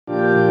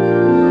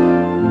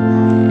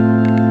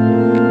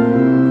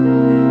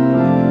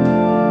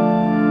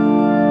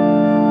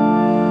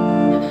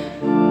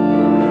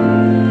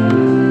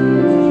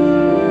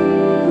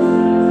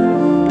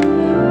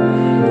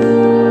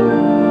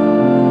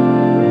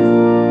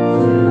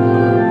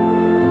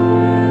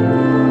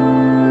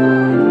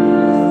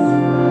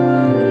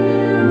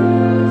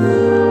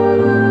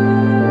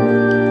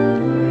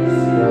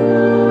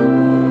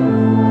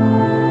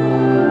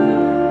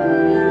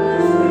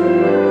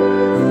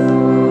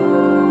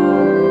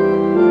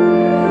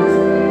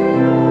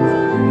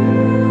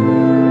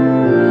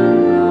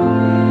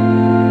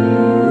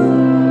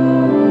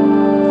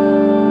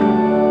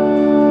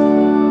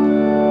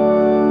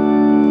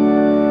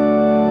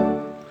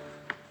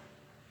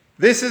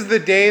This is the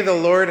day the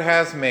Lord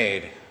has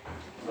made.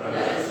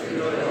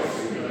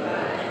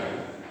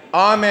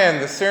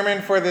 Amen. The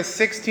sermon for the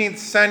 16th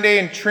Sunday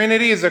in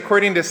Trinity is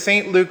according to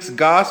St. Luke's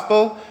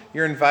Gospel.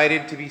 You're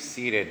invited to be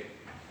seated.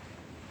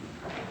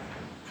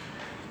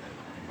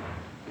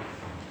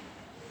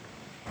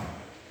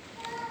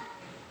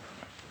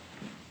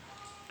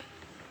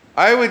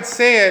 I would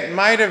say it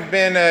might have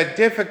been a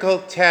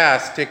difficult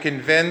task to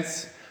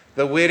convince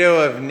the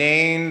widow of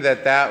Nain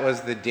that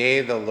was the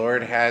day the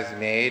Lord has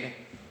made.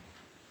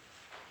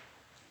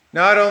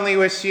 Not only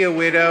was she a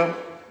widow,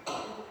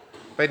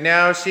 but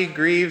now she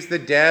grieves the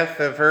death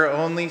of her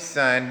only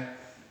son,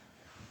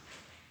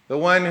 the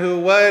one who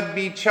would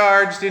be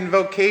charged in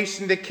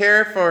vocation to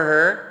care for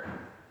her,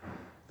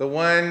 the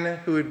one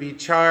who would be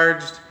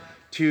charged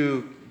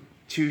to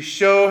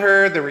show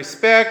her the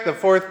respect, the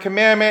fourth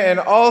commandment, and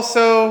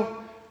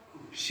also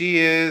she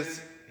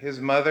is his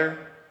mother,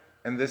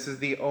 and this is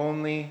the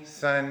only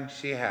son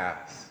she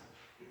has,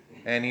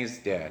 and he's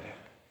dead.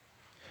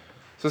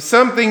 So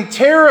something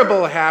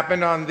terrible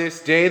happened on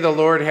this day the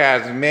Lord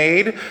has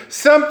made.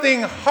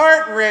 Something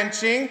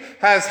heart-wrenching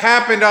has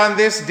happened on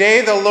this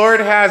day the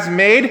Lord has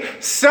made.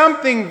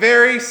 Something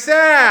very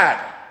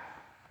sad.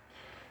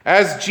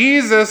 As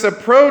Jesus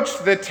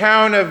approached the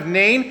town of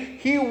Nain,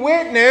 he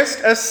witnessed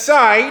a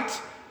sight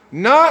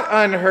not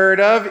unheard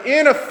of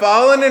in a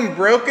fallen and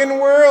broken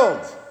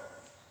world.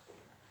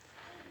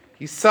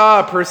 He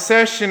saw a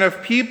procession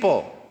of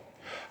people.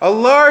 A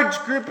large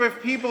group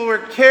of people were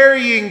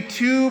carrying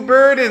two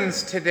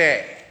burdens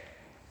today.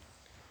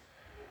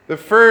 The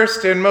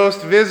first and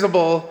most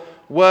visible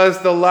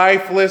was the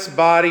lifeless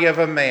body of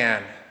a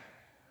man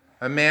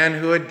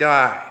who had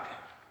died.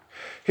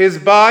 His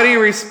body,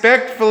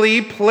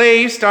 respectfully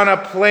placed on a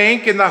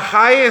plank in the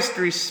highest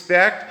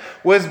respect,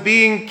 was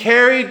being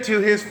carried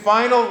to his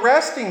final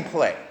resting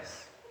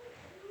place.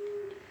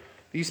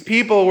 These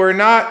people were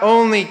not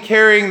only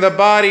carrying the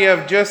body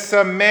of just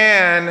some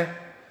man,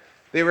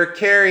 they were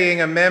carrying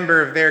a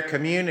member of their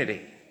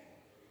community.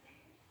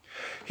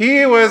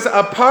 He was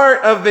a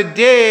part of the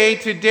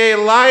day-to-day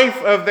life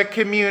of the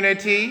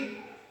community.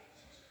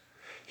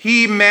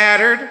 He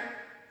mattered.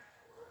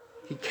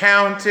 He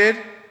counted.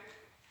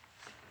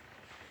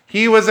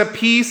 He was a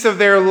piece of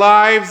their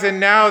lives, and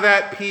now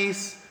that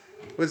piece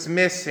was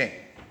missing.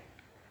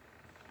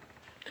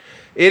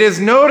 It is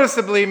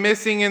noticeably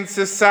missing in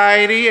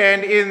society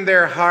and in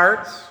their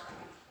hearts.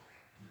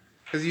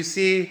 Because you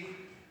see,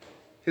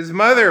 his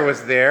mother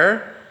was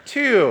there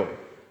too.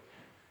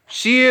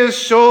 She is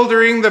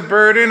shouldering the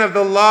burden of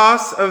the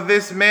loss of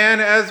this man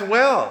as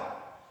well.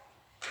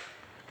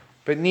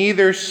 But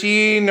neither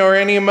she nor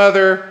any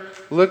mother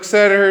looks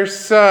at her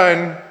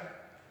son,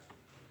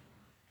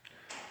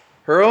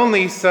 her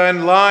only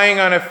son, lying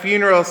on a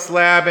funeral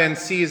slab and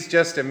sees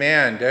just a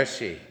man, does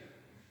she?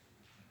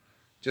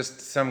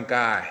 Just some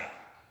guy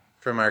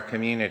from our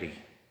community.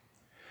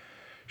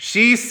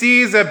 She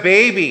sees a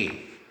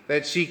baby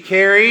that she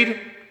carried,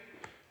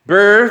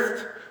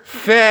 birthed,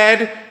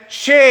 fed,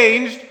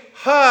 changed,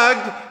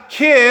 hugged,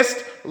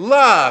 kissed,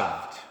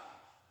 loved.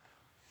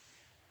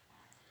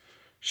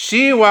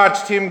 She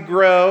watched him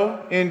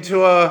grow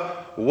into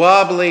a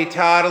wobbly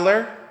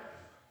toddler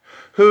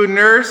who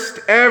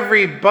nursed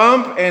every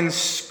bump and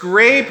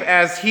scrape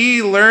as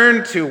he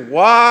learned to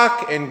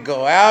walk and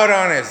go out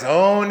on his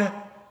own.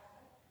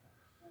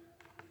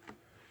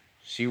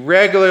 She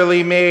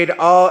regularly made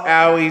all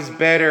owies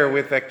better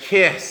with a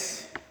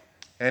kiss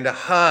and a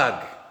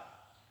hug.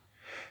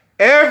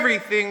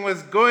 Everything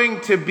was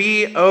going to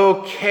be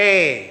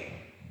okay.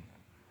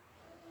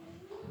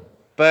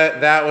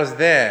 But that was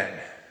then.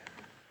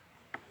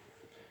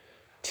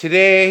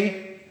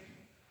 Today,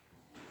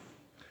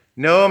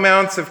 no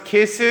amounts of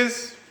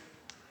kisses,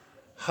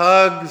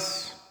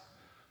 hugs,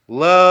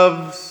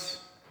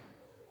 loves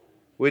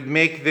would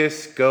make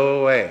this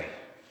go away.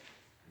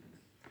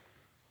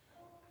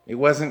 It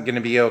wasn't going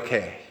to be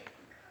okay.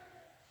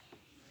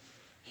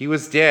 He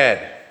was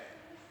dead.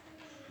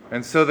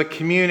 And so the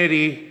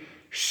community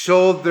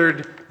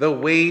shouldered the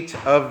weight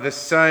of the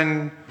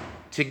son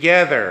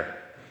together.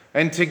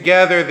 And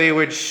together they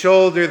would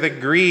shoulder the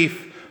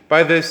grief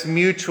by this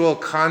mutual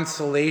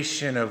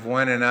consolation of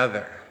one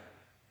another.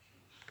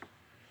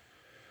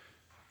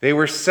 They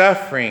were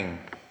suffering.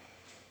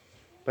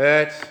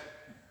 But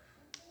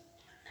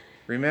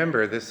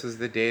remember, this is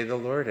the day the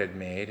Lord had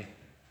made.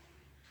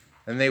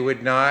 And they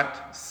would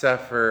not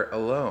suffer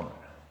alone.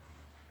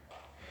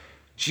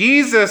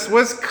 Jesus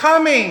was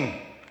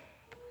coming.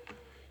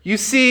 You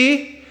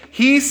see,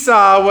 he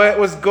saw what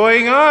was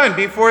going on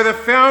before the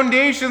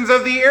foundations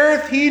of the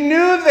earth. He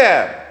knew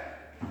them.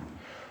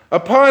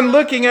 Upon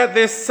looking at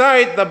this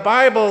sight, the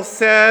Bible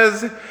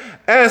says,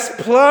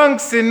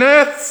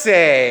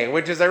 "Esplansinatse,"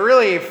 which is a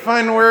really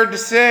fun word to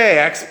say,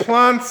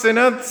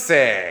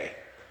 "Esplansinatse,"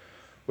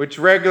 which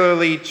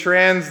regularly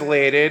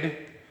translated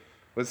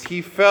was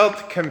he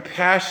felt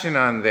compassion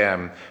on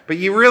them. But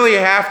you really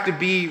have to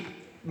be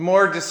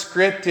more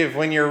descriptive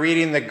when you're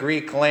reading the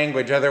Greek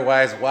language,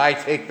 otherwise why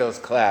take those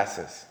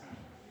classes?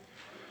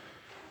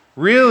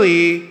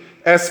 Really,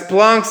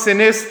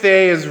 Esplanxeniste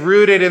is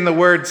rooted in the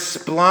word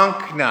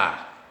splankna.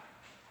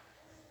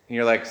 And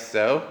you're like,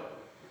 so?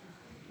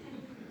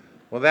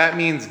 Well, that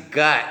means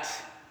gut,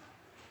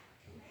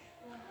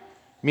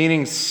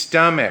 meaning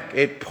stomach.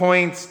 It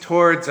points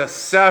towards a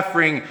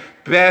suffering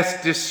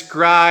best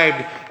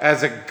described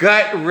as a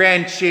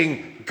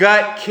gut-wrenching,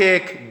 gut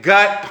kick,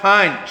 gut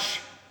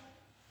punch.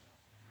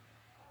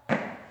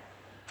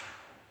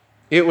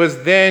 It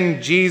was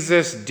then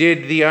Jesus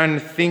did the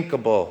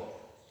unthinkable.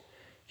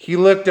 He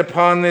looked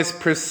upon this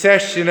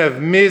procession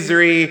of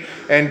misery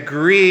and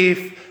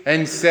grief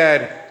and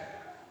said,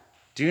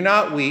 "Do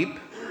not weep."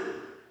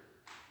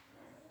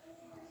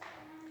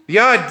 The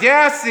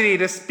audacity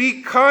to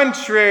speak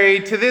contrary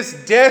to this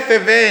death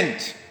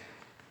event.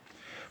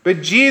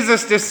 But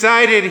Jesus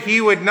decided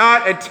he would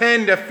not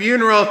attend a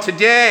funeral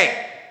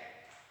today.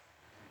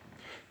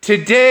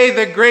 Today,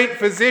 the great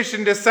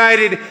physician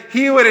decided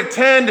he would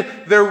attend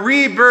the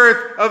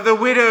rebirth of the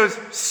widow's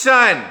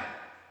son.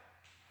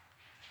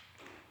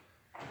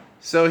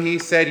 So he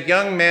said,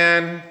 "Young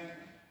man,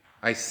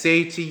 I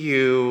say to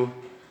you,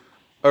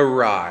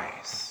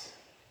 arise."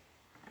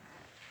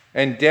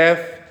 And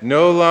death,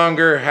 no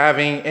longer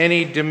having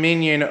any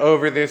dominion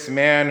over this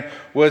man,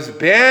 was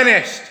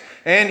banished.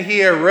 And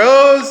he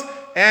arose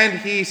and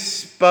he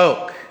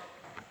spoke.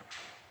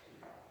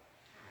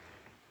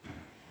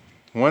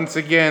 Once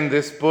again,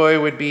 this boy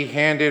would be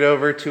handed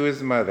over to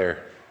his mother,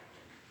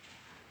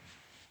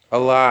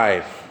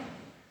 alive.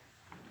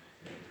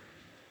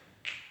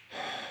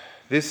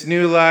 This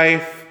new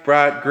life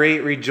brought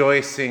great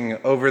rejoicing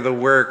over the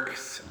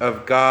works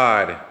of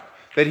God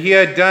that he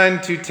had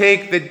done to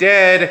take the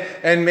dead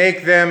and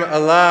make them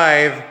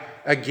alive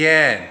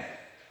again.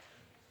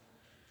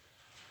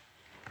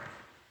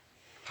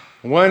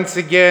 Once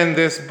again,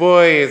 this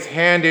boy is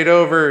handed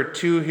over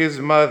to his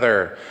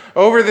mother.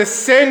 Over the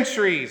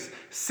centuries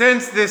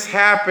since this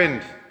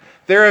happened,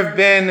 there have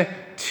been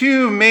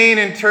two main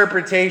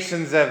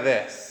interpretations of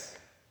this.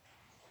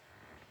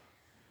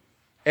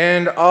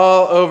 And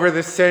all over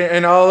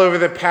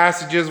the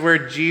passages where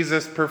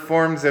Jesus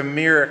performs a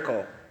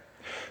miracle.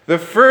 The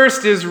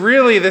first is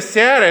really the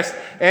saddest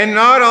and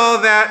not all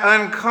that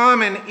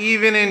uncommon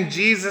even in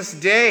Jesus'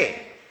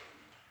 day.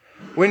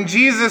 When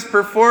Jesus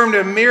performed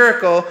a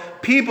miracle,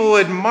 people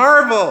would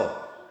marvel.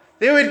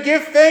 They would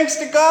give thanks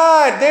to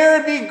God. There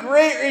would be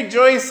great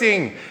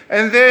rejoicing.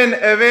 And then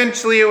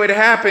eventually it would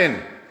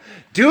happen.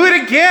 Do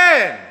it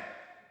again.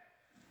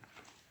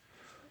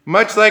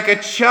 Much like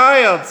a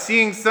child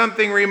seeing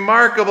something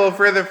remarkable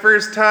for the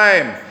first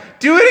time.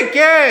 Do it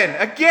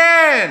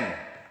again.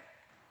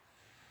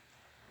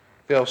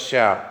 They'll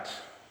shout.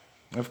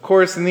 Of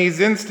course, in these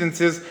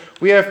instances,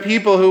 we have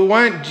people who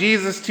want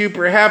Jesus to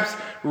perhaps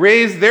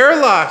raise their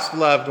lost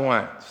loved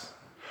ones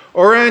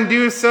or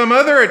undo some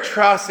other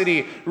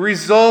atrocity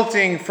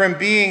resulting from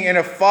being in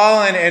a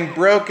fallen and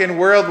broken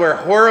world where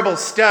horrible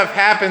stuff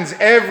happens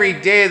every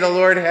day the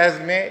Lord has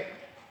made.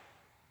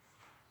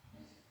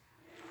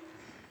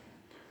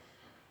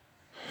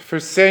 For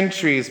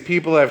centuries,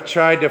 people have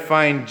tried to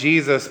find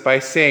Jesus by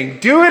saying,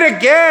 "Do it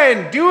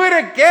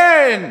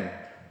again,"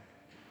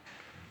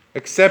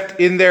 except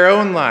in their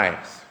own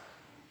lives.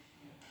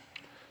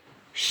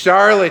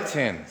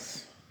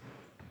 Charlatans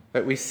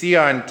that we see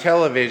on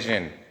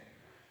television,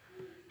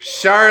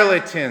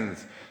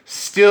 charlatans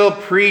still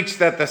preach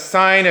that the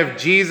sign of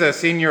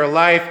Jesus in your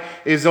life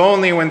is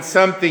only when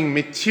something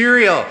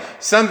material,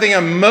 something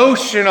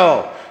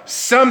emotional,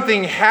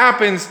 something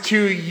happens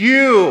to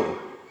you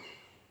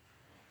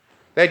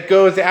that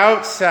goes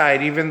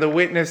outside even the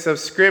witness of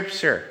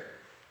Scripture.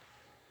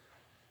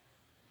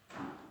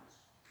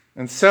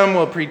 And some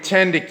will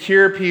pretend to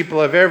cure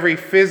people of every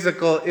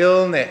physical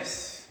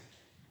illness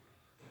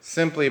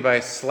simply by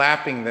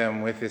slapping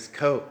them with his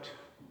coat.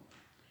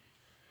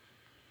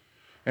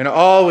 And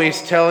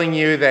always telling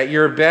you that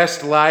your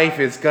best life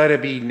is going to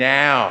be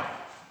now.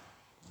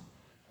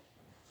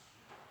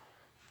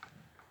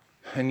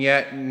 And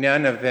yet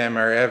none of them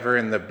are ever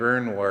in the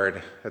burn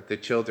ward at the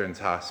children's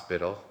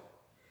hospital.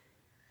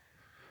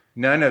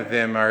 None of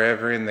them are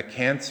ever in the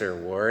cancer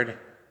ward,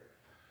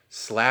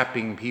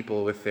 slapping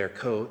people with their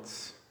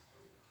coats.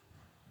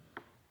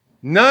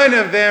 None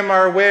of them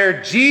are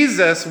where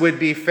Jesus would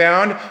be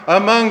found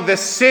among the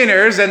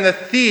sinners and the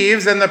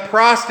thieves and the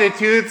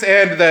prostitutes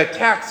and the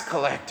tax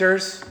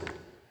collectors.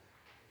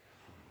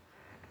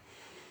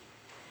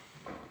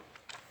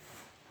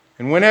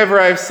 And whenever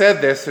I've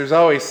said this, there's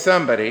always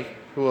somebody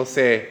who will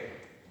say,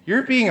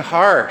 "You're being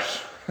harsh."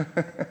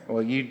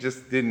 Well, you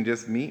didn't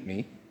just meet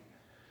me.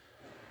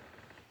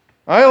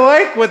 I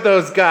like what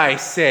those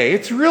guys say.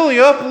 It's really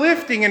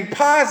uplifting and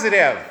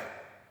positive.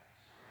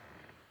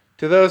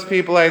 To those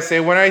people I say,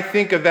 when I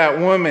think of that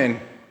woman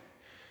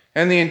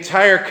and the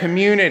entire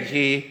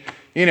community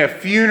in a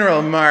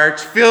funeral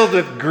march filled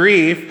with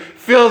grief,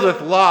 filled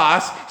with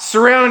loss,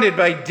 surrounded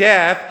by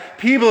death,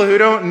 people who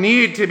don't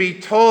need to be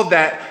told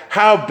that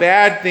how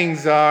bad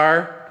things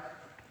are,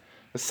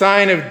 the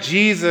sign of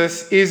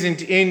Jesus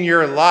isn't in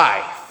your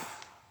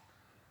life.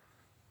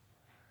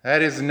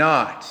 That is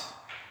not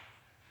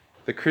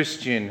the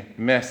Christian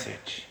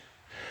message.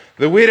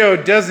 The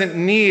widow doesn't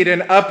need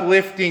an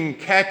uplifting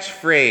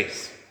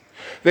catchphrase.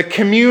 The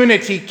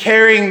community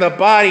carrying the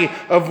body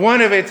of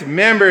one of its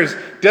members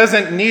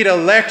doesn't need a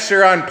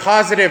lecture on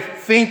positive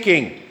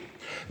thinking.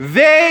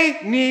 They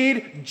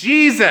need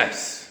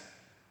Jesus.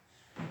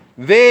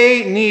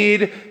 They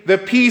need the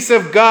peace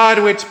of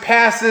God which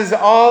passes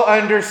all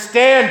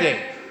understanding.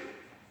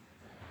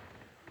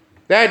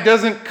 That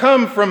doesn't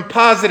come from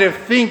positive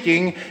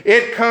thinking.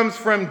 It comes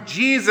from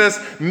Jesus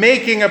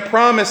making a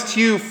promise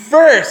to you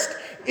first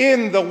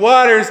in the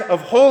waters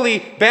of holy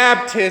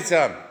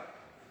baptism.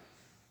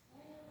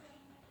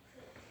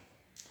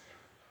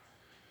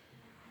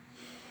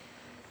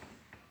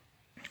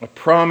 A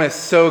promise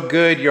so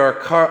good your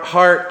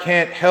heart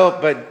can't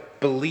help but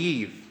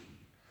believe.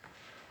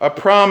 A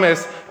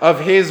promise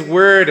of his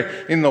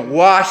word in the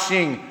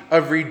washing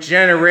of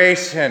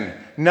regeneration.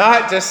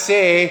 Not to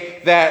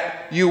say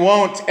that you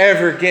won't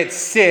ever get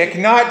sick.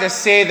 Not to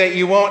say that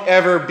you won't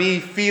ever be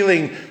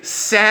feeling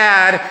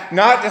sad.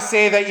 Not to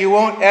say that you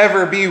won't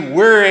ever be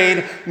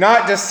worried.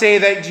 Not to say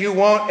that you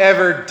won't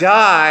ever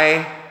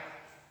die.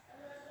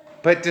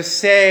 But to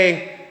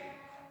say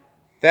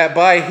that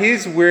by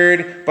his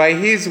word, by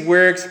his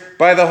works,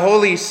 by the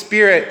Holy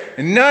Spirit,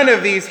 none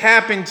of these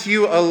happen to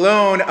you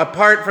alone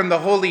apart from the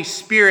Holy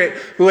Spirit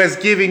who has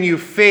given you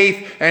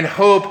faith and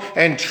hope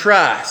and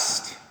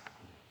trust.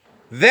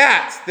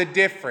 That's the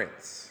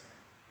difference.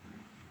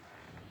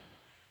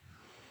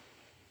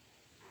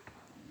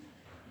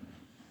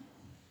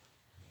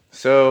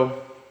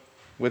 So,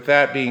 with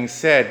that being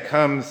said,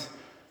 comes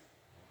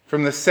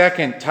from the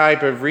second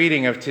type of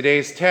reading of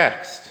today's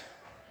text.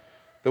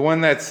 The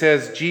one that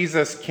says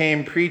Jesus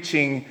came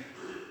preaching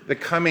the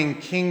coming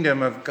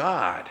kingdom of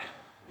God.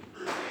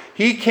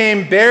 He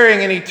came bearing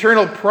an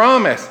eternal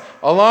promise.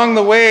 Along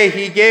the way,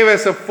 he gave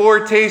us a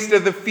foretaste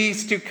of the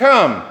feast to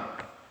come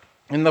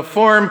in the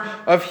form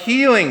of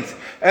healings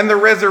and the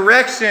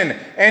resurrection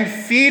and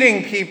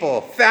feeding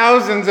people,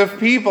 thousands of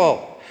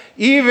people.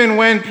 Even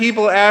when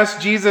people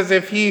asked Jesus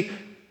if he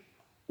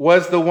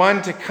was the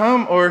one to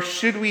come or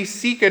should we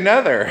seek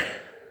another,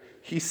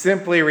 he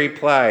simply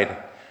replied,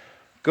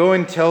 "Go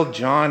and tell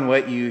John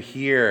what you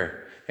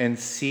hear and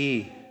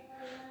see.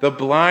 The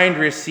blind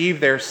receive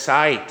their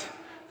sight,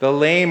 the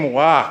lame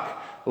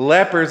walk,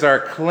 lepers are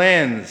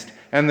cleansed,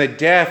 and the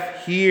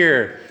deaf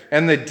hear,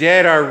 and the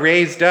dead are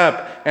raised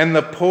up, and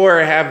the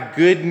poor have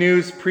good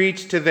news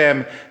preached to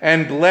them,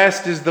 and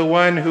blessed is the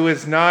one who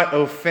is not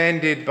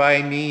offended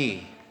by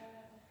me."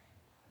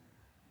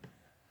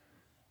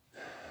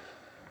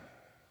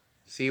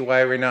 See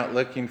why we're not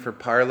looking for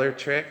parlor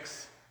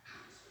tricks?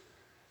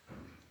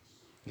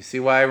 You see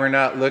why we're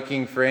not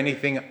looking for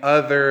anything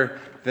other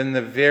than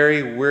the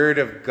very word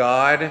of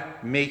God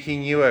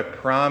making you a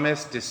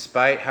promise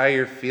despite how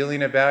you're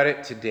feeling about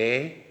it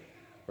today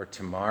or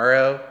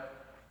tomorrow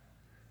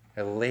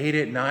or late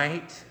at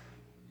night?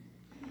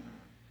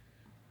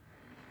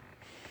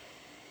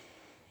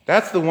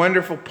 That's the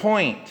wonderful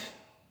point.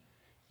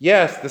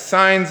 Yes, the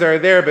signs are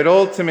there, but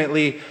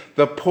ultimately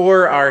the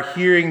poor are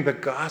hearing the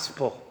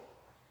gospel.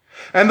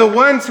 And the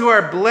ones who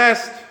are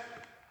blessed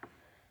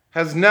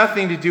has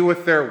nothing to do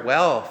with their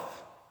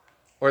wealth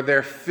or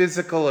their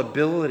physical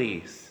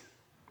abilities.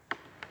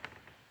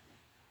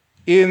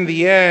 In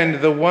the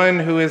end, the one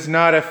who is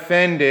not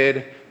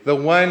offended, the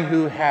one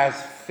who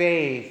has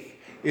faith,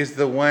 is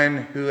the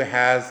one who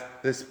has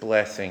this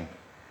blessing.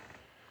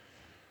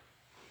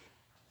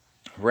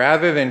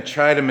 Rather than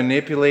try to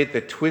manipulate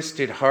the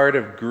twisted heart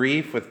of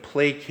grief with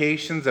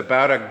placations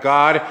about a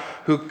God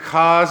who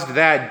caused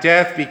that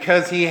death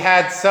because he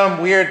had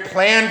some weird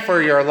plan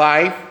for your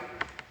life,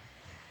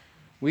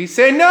 we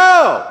say,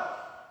 no,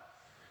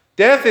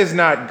 death is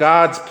not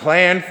God's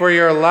plan for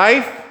your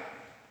life.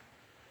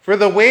 For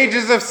the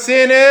wages of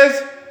sin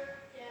is?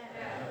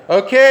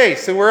 Okay,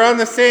 so we're on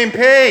the same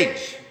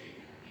page.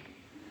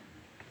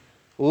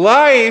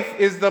 Life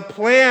is the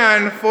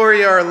plan for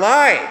your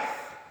life.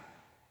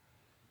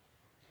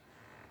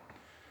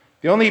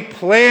 The only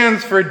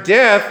plans for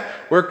death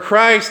were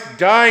Christ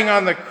dying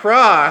on the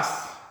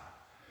cross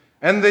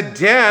and the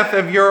death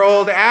of your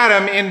old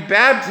Adam in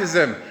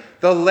baptism.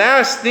 The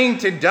last thing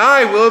to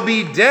die will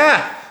be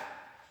death.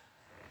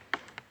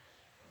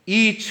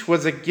 Each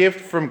was a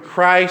gift from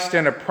Christ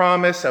and a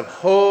promise of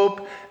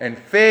hope and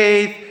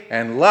faith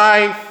and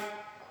life.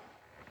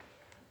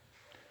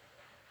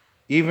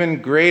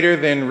 Even greater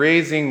than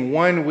raising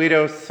one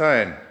widow's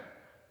son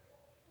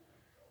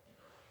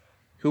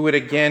who would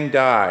again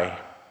die,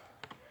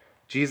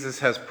 Jesus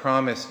has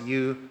promised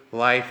you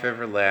life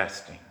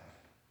everlasting.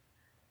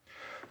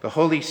 The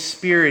Holy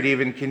Spirit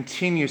even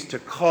continues to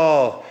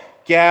call,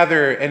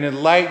 gather, and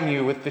enlighten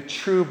you with the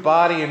true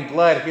body and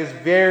blood, his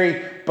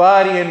very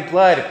body and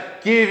blood,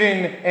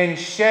 given and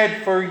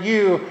shed for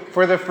you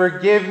for the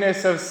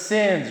forgiveness of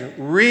sins,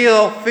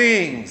 real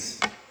things.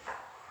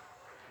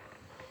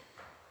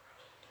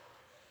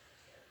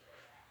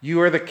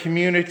 You are the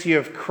community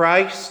of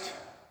Christ,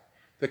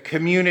 the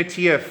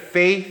community of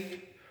faith,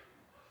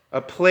 a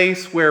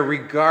place where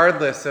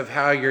regardless of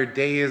how your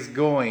day is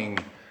going,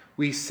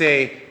 we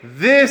say,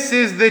 "This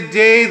is the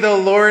day the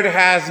Lord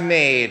has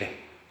made."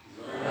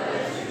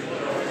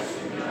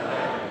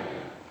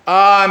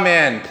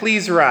 Amen.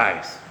 Please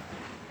rise.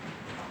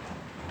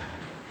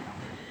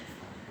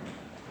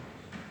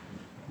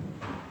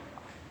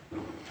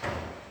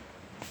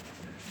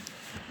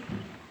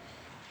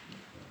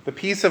 The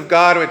peace of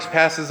God, which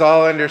passes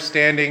all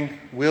understanding,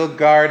 will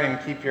guard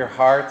and keep your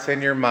hearts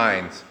and your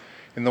minds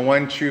in the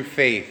one true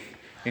faith,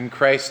 in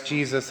Christ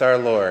Jesus our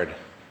Lord.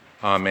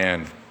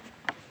 Amen.